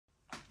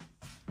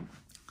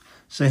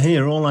So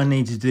here all I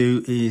need to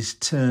do is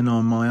turn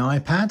on my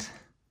iPad.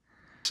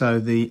 So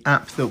the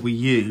app that we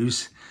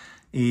use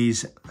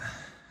is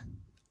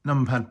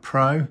NumPad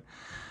Pro.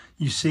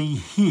 You see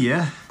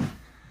here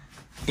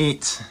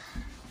it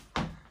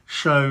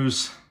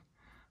shows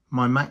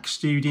my Mac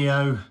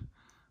Studio,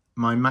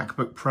 my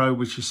MacBook Pro,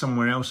 which is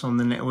somewhere else on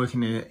the network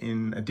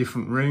in a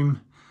different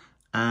room,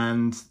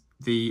 and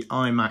the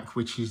iMac,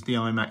 which is the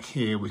iMac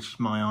here, which is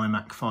my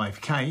iMac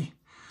 5K.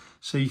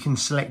 So you can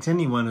select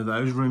any one of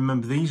those.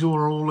 Remember, these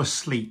are all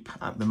asleep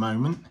at the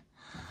moment.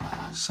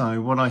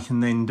 So what I can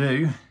then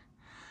do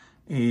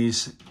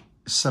is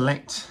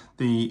select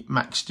the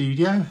Mac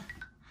Studio,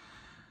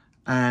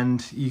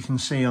 and you can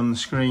see on the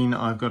screen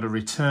I've got a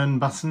return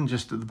button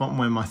just at the bottom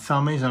where my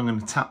thumb is. I'm going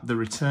to tap the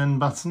return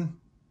button,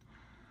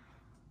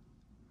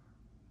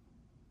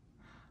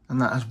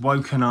 and that has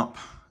woken up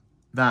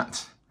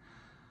that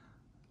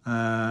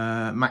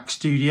Mac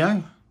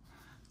Studio.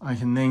 I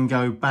can then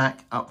go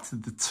back up to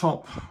the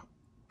top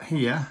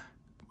here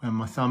where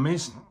my thumb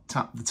is,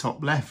 tap the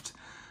top left,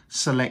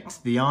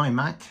 select the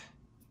iMac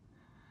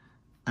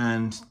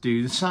and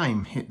do the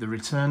same, hit the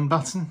return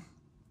button.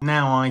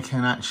 Now I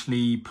can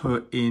actually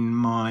put in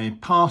my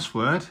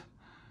password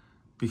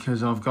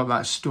because I've got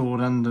that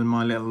stored under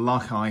my little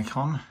lock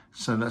icon.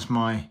 So that's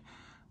my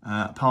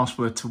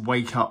password to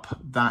wake up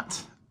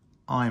that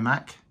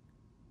iMac.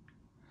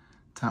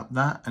 Tap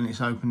that and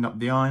it's opened up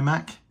the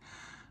iMac.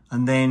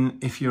 And then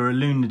if you're a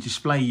Luna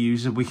Display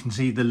user, we can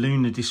see the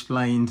Luna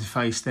Display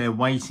interface there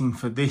waiting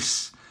for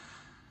this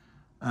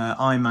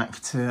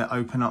iMac to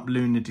open up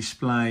Luna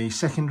Display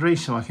Secondary.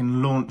 So I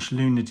can launch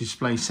Luna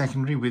Display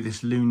Secondary with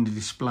this Luna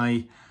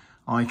Display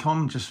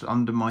icon just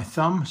under my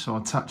thumb. So I'll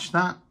touch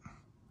that.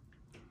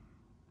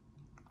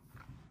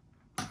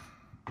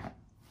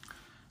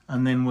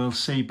 And then we'll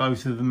see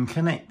both of them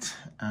connect.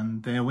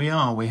 And there we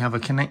are, we have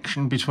a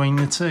connection between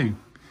the two.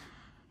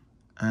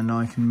 And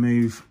I can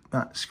move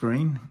that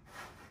screen,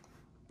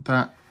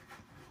 that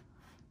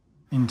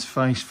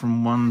interface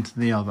from one to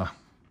the other.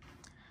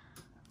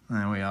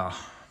 There we are.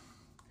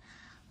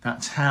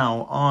 That's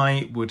how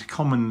I would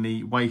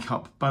commonly wake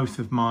up both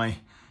of my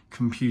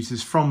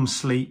computers from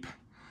sleep.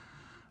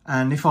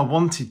 And if I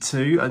wanted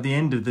to, at the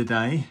end of the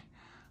day,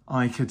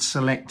 I could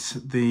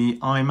select the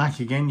iMac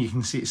again. You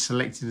can see it's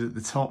selected at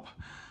the top,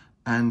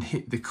 and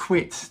hit the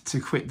quit to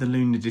quit the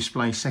Luna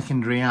Display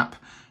Secondary app,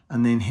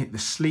 and then hit the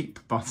sleep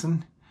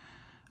button.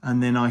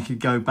 And then I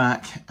could go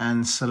back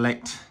and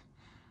select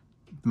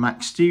the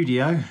Mac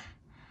Studio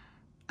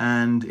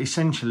and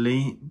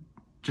essentially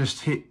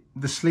just hit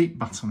the sleep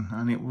button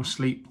and it will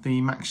sleep the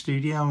Mac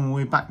Studio, and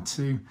we're back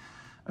to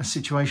a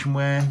situation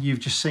where you've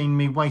just seen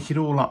me wake it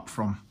all up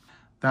from.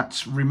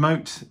 That's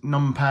Remote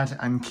NumPad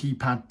and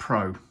KeyPad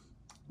Pro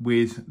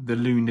with the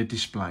Luna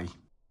display.